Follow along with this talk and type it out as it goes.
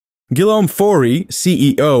Guillaume Faury,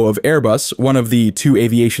 CEO of Airbus, one of the two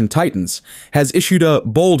aviation titans, has issued a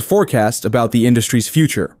bold forecast about the industry's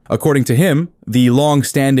future. According to him, the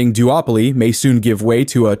long-standing duopoly may soon give way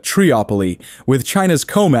to a triopoly, with China's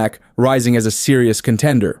Comac rising as a serious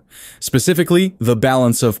contender. Specifically, the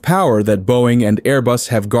balance of power that Boeing and Airbus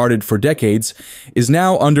have guarded for decades is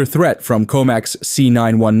now under threat from COMAC's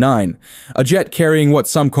C919, a jet carrying what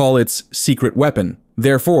some call its secret weapon.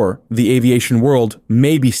 Therefore, the aviation world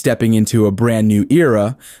may be stepping into a brand new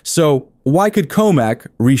era, so why could COMAC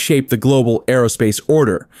reshape the global aerospace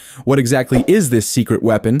order? What exactly is this secret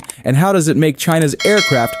weapon, and how does it make China's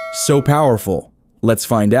aircraft so powerful? Let's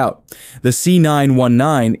find out. The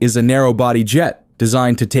C919 is a narrow-body jet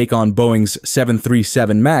designed to take on Boeing's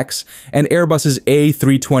 737 MAX and Airbus's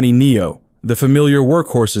A320neo, the familiar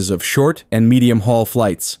workhorses of short and medium-haul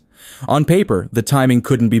flights. On paper, the timing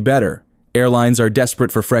couldn't be better. Airlines are desperate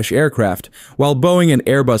for fresh aircraft, while Boeing and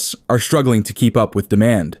Airbus are struggling to keep up with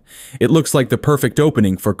demand. It looks like the perfect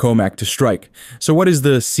opening for COMAC to strike. So what is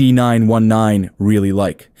the C919 really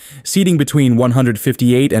like? Seating between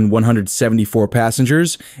 158 and 174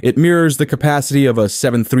 passengers, it mirrors the capacity of a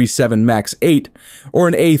 737 MAX 8 or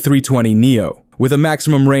an A320neo. With a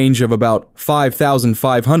maximum range of about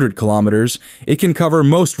 5,500 kilometers, it can cover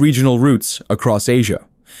most regional routes across Asia.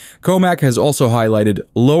 COMAC has also highlighted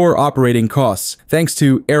lower operating costs thanks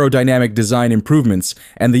to aerodynamic design improvements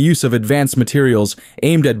and the use of advanced materials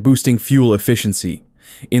aimed at boosting fuel efficiency.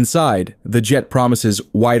 Inside, the jet promises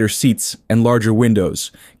wider seats and larger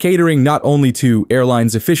windows, catering not only to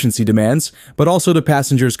airlines' efficiency demands, but also to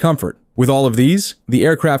passengers' comfort. With all of these, the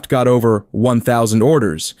aircraft got over 1,000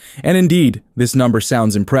 orders, and indeed, this number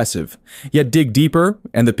sounds impressive. Yet dig deeper,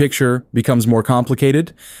 and the picture becomes more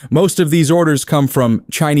complicated. Most of these orders come from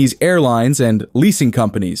Chinese airlines and leasing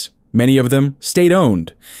companies, many of them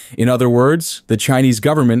state-owned. In other words, the Chinese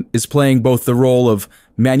government is playing both the role of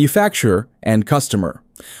manufacturer and customer.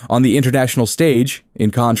 On the international stage,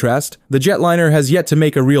 in contrast, the jetliner has yet to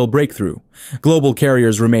make a real breakthrough. Global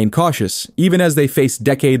carriers remain cautious, even as they face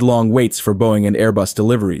decade-long waits for Boeing and Airbus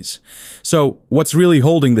deliveries. So, what's really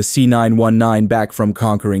holding the C919 back from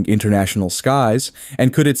conquering international skies?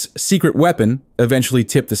 And could its secret weapon eventually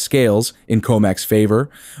tip the scales in COMAC's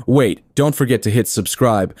favor? Wait, don't forget to hit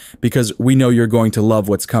subscribe, because we know you're going to love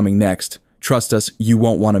what's coming next. Trust us, you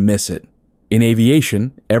won't want to miss it. In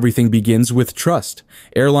aviation, everything begins with trust.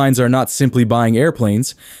 Airlines are not simply buying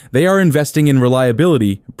airplanes, they are investing in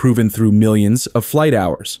reliability proven through millions of flight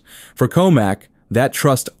hours. For COMAC, that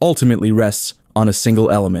trust ultimately rests on a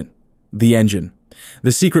single element: the engine.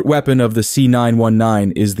 The secret weapon of the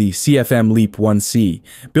C919 is the CFM LEAP 1C,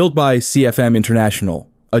 built by CFM International,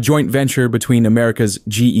 a joint venture between America's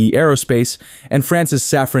GE Aerospace and France's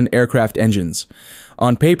Safran Aircraft Engines.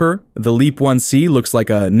 On paper, the LEAP 1C looks like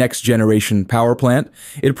a next-generation power plant.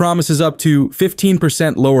 It promises up to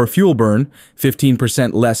 15% lower fuel burn,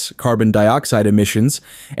 15% less carbon dioxide emissions,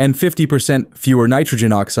 and 50% fewer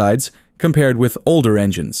nitrogen oxides compared with older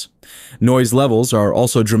engines. Noise levels are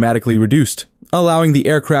also dramatically reduced, allowing the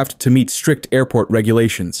aircraft to meet strict airport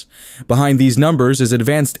regulations. Behind these numbers is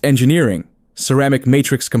advanced engineering: ceramic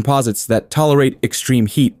matrix composites that tolerate extreme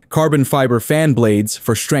heat, carbon fiber fan blades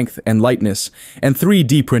for strength and lightness, and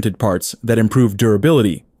 3D printed parts that improve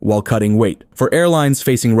durability while cutting weight. For airlines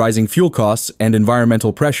facing rising fuel costs and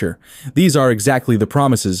environmental pressure, these are exactly the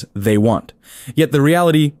promises they want. Yet the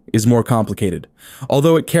reality is more complicated.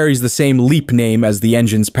 Although it carries the same LEAP name as the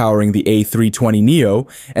engines powering the A320neo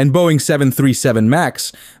and Boeing 737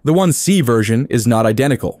 MAX, the 1C version is not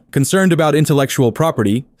identical. Concerned about intellectual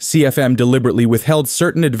property, CFM deliberately withheld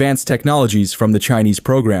certain advanced technologies from the Chinese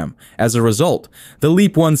program. As a result, the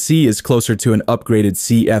LEAP 1C is closer to an upgraded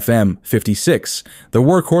CFM56, the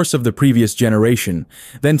workhorse of the previous generation,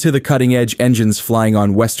 than to the cutting-edge engines flying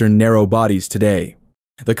on Western narrow bodies today.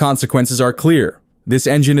 The consequences are clear. This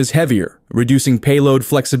engine is heavier, reducing payload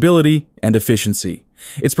flexibility and efficiency.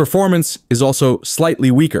 Its performance is also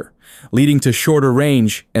slightly weaker, leading to shorter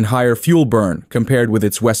range and higher fuel burn compared with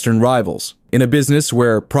its Western rivals. In a business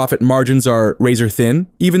where profit margins are razor-thin,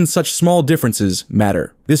 even such small differences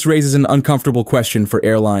matter. This raises an uncomfortable question for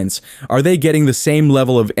airlines. Are they getting the same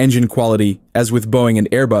level of engine quality as with Boeing and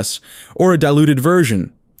Airbus, or a diluted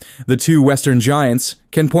version? The two Western giants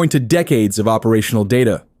can point to decades of operational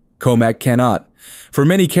data. COMAC cannot. For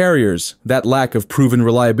many carriers, that lack of proven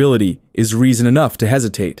reliability is reason enough to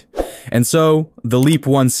hesitate. And so, the LEAP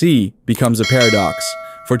 1C becomes a paradox.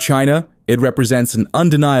 For China, it represents an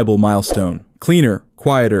undeniable milestone: cleaner,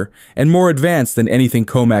 quieter, and more advanced than anything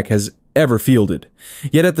COMAC has ever fielded.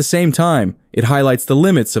 Yet at the same time, it highlights the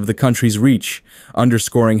limits of the country's reach,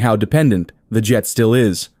 underscoring how dependent the jet still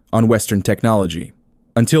is on Western technology.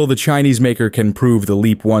 Until the Chinese maker can prove the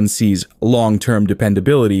LEAP-1C's long-term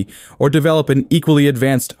dependability or develop an equally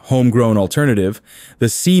advanced homegrown alternative, the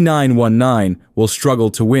C919 will struggle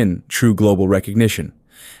to win true global recognition.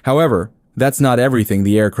 However, that's not everything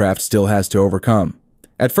the aircraft still has to overcome.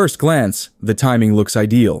 At first glance, the timing looks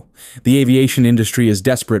ideal. The aviation industry is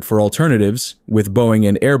desperate for alternatives, with Boeing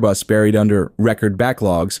and Airbus buried under record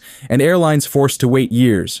backlogs and airlines forced to wait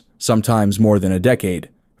years, sometimes more than a decade,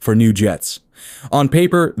 for new jets. On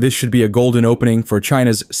paper, this should be a golden opening for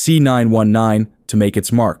China's C919 to make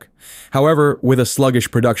its mark. However, with a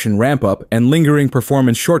sluggish production ramp-up and lingering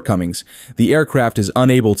performance shortcomings, the aircraft is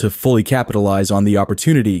unable to fully capitalize on the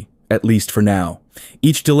opportunity, at least for now.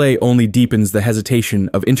 Each delay only deepens the hesitation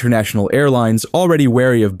of international airlines already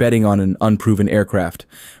wary of betting on an unproven aircraft.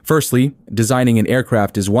 Firstly, designing an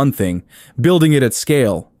aircraft is one thing, building it at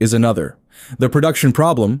scale is another. The production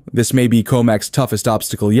problem, this may be COMAC's toughest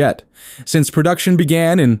obstacle yet. Since production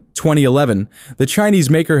began in 2011, the Chinese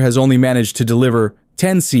maker has only managed to deliver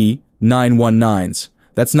 10 C919's.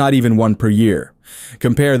 That's not even one per year.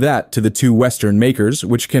 Compare that to the two Western makers,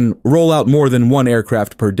 which can roll out more than one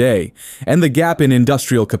aircraft per day, and the gap in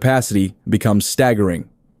industrial capacity becomes staggering.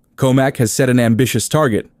 COMAC has set an ambitious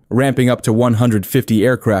target, ramping up to 150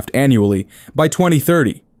 aircraft annually by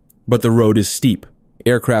 2030. But the road is steep.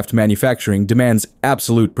 Aircraft manufacturing demands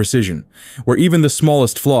absolute precision, where even the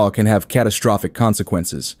smallest flaw can have catastrophic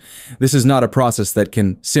consequences. This is not a process that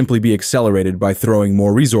can simply be accelerated by throwing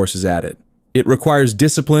more resources at it. It requires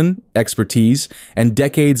discipline, expertise, and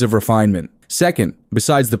decades of refinement. Second,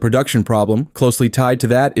 besides the production problem, closely tied to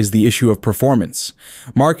that is the issue of performance.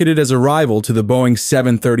 Marketed as a rival to the Boeing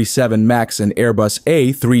 737 MAX and Airbus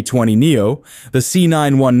A320neo, the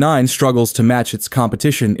C919 struggles to match its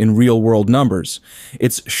competition in real-world numbers.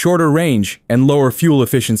 Its shorter range and lower fuel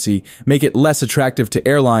efficiency make it less attractive to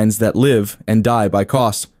airlines that live and die by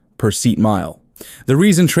cost per seat mile. The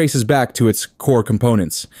reason traces back to its core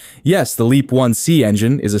components. Yes, the LEAP-1C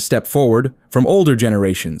engine is a step forward from older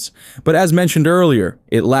generations, but as mentioned earlier,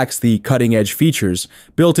 it lacks the cutting-edge features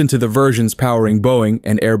built into the versions powering Boeing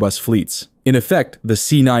and Airbus fleets. In effect, the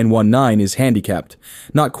C919 is handicapped,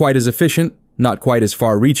 not quite as efficient, not quite as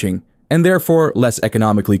far-reaching, and therefore less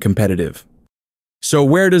economically competitive. So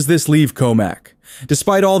where does this leave COMAC?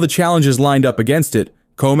 Despite all the challenges lined up against it,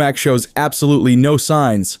 COMAC shows absolutely no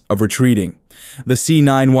signs of retreating. The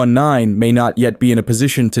C919 may not yet be in a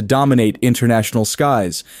position to dominate international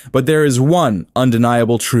skies, but there is one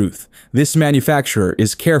undeniable truth. This manufacturer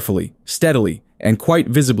is carefully, steadily, and quite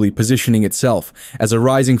visibly positioning itself as a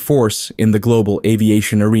rising force in the global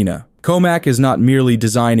aviation arena. COMAC is not merely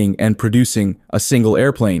designing and producing a single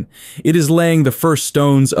airplane. It is laying the first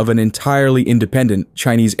stones of an entirely independent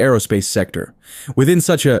Chinese aerospace sector. Within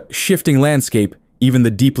such a shifting landscape, even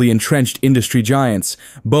the deeply entrenched industry giants,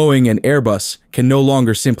 Boeing and Airbus, can no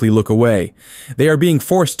longer simply look away. They are being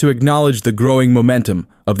forced to acknowledge the growing momentum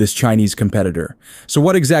of this Chinese competitor. So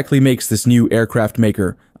what exactly makes this new aircraft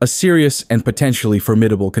maker a serious and potentially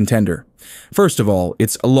formidable contender? First of all,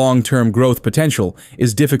 its long-term growth potential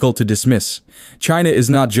is difficult to dismiss. China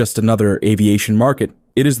is not just another aviation market.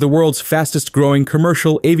 It is the world's fastest-growing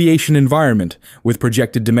commercial aviation environment, with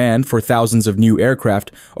projected demand for thousands of new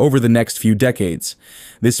aircraft over the next few decades.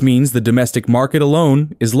 This means the domestic market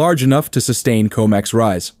alone is large enough to sustain COMAC's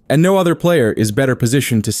rise, and no other player is better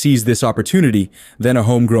positioned to seize this opportunity than a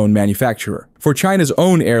homegrown manufacturer. For China's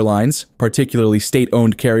own airlines, particularly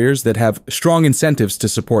state-owned carriers that have strong incentives to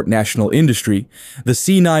support national industry, the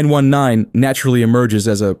C919 naturally emerges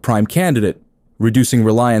as a prime candidate, reducing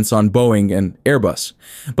reliance on Boeing and Airbus.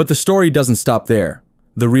 But the story doesn't stop there.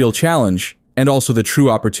 The real challenge, and also the true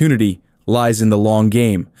opportunity, lies in the long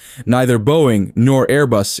game. Neither Boeing nor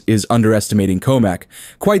Airbus is underestimating COMAC.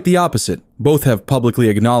 Quite the opposite. Both have publicly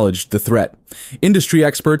acknowledged the threat. Industry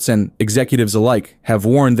experts and executives alike have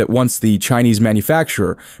warned that once the Chinese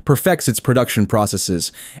manufacturer perfects its production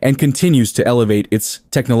processes and continues to elevate its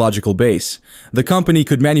technological base, the company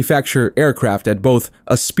could manufacture aircraft at both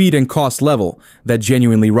a speed and cost level that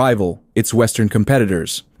genuinely rival its Western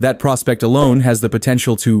competitors. That prospect alone has the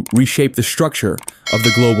potential to reshape the structure of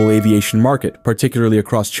the global aviation market, particularly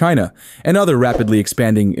across China and other rapidly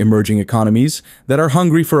expanding emerging economies that are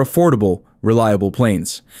hungry for affordable, reliable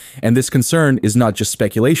planes. And this concern is not just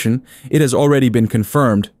speculation, it has already been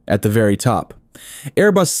confirmed at the very top.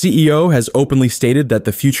 Airbus CEO has openly stated that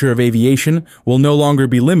the future of aviation will no longer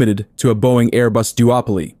be limited to a Boeing-Airbus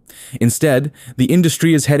duopoly. Instead, the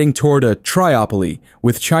industry is heading toward a triopoly,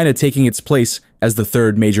 with China taking its place as the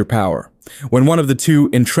third major power. When one of the two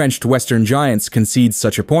entrenched Western giants concedes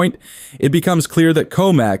such a point, it becomes clear that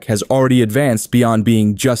COMAC has already advanced beyond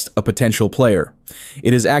being just a potential player.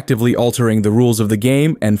 It is actively altering the rules of the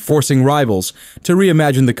game and forcing rivals to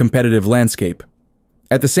reimagine the competitive landscape.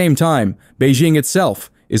 At the same time, Beijing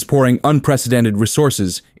itself is pouring unprecedented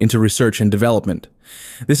resources into research and development.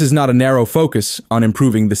 This is not a narrow focus on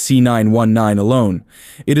improving the C919 alone.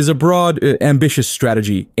 It is a broad, ambitious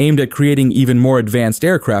strategy aimed at creating even more advanced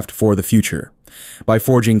aircraft for the future. By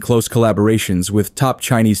forging close collaborations with top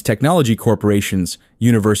Chinese technology corporations,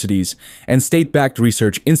 universities, and state-backed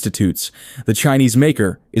research institutes, the Chinese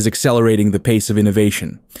maker is accelerating the pace of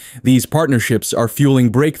innovation. These partnerships are fueling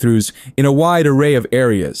breakthroughs in a wide array of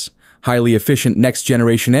areas: highly efficient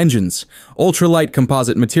next-generation engines, ultralight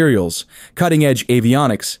composite materials, cutting-edge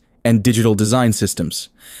avionics, and digital design systems.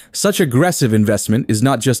 Such aggressive investment is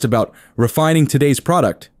not just about refining today's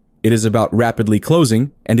product. It is about rapidly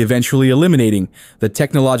closing and eventually eliminating the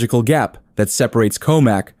technological gap that separates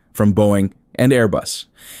COMAC from Boeing and Airbus.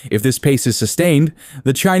 If this pace is sustained,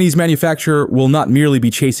 the Chinese manufacturer will not merely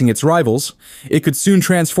be chasing its rivals, it could soon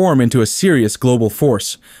transform into a serious global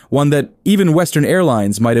force, one that even Western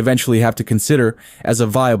airlines might eventually have to consider as a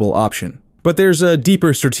viable option. But there's a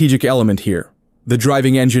deeper strategic element here. The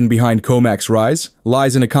driving engine behind COMAC's rise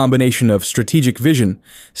lies in a combination of strategic vision,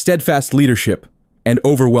 steadfast leadership, and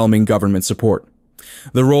overwhelming government support.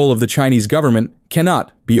 The role of the Chinese government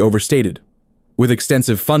cannot be overstated. With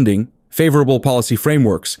extensive funding, favorable policy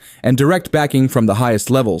frameworks, and direct backing from the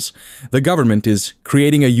highest levels, the government is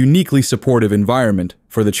creating a uniquely supportive environment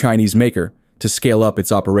for the Chinese maker to scale up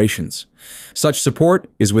its operations. Such support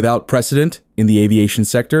is without precedent in the aviation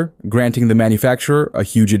sector, granting the manufacturer a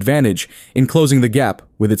huge advantage in closing the gap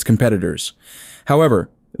with its competitors.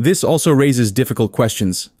 However, this also raises difficult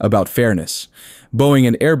questions about fairness. Boeing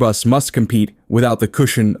and Airbus must compete without the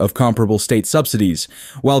cushion of comparable state subsidies,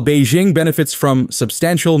 while Beijing benefits from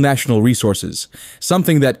substantial national resources,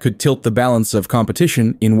 something that could tilt the balance of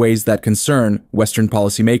competition in ways that concern Western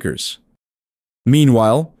policymakers.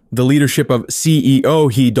 Meanwhile, the leadership of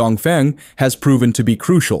CEO He Dongfeng has proven to be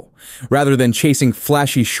crucial. Rather than chasing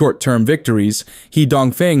flashy short-term victories, He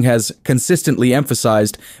Dongfeng has consistently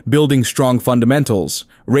emphasized building strong fundamentals,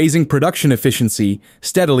 raising production efficiency,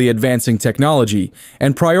 steadily advancing technology,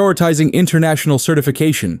 and prioritizing international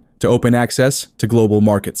certification to open access to global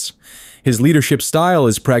markets. His leadership style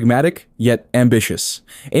is pragmatic, yet ambitious,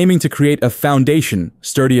 aiming to create a foundation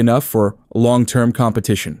sturdy enough for long-term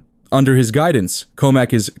competition. Under his guidance,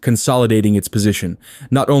 COMAC is consolidating its position,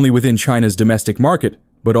 not only within China's domestic market,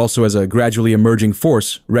 but also as a gradually emerging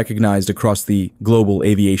force recognized across the global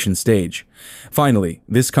aviation stage. Finally,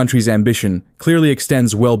 this country's ambition clearly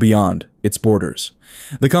extends well beyond its borders.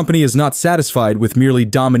 The company is not satisfied with merely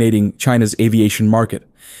dominating China's aviation market.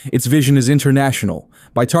 Its vision is international,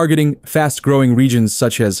 by targeting fast-growing regions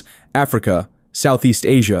such as Africa, Southeast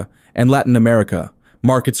Asia, and Latin America.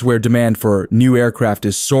 Markets where demand for new aircraft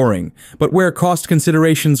is soaring, but where cost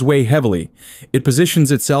considerations weigh heavily. It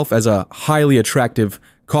positions itself as a highly attractive,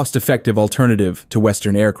 cost-effective alternative to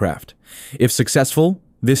Western aircraft. If successful,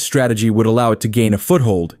 this strategy would allow it to gain a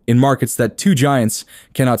foothold in markets that two giants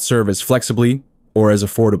cannot serve as flexibly or as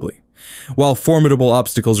affordably. While formidable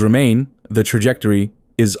obstacles remain, the trajectory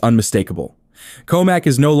is unmistakable. COMAC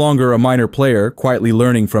is no longer a minor player quietly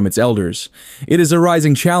learning from its elders. It is a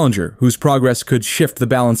rising challenger whose progress could shift the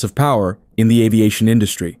balance of power in the aviation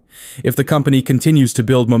industry. If the company continues to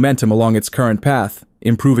build momentum along its current path,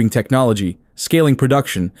 improving technology, scaling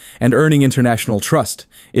production, and earning international trust,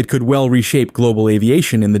 it could well reshape global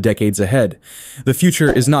aviation in the decades ahead. The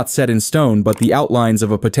future is not set in stone, but the outlines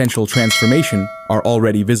of a potential transformation are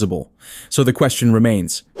already visible. So the question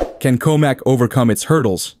remains, can COMAC overcome its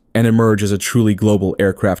hurdles and emerge as a truly global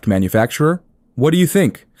aircraft manufacturer? What do you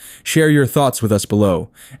think? Share your thoughts with us below.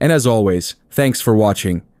 And as always, thanks for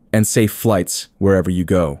watching, and safe flights wherever you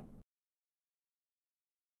go.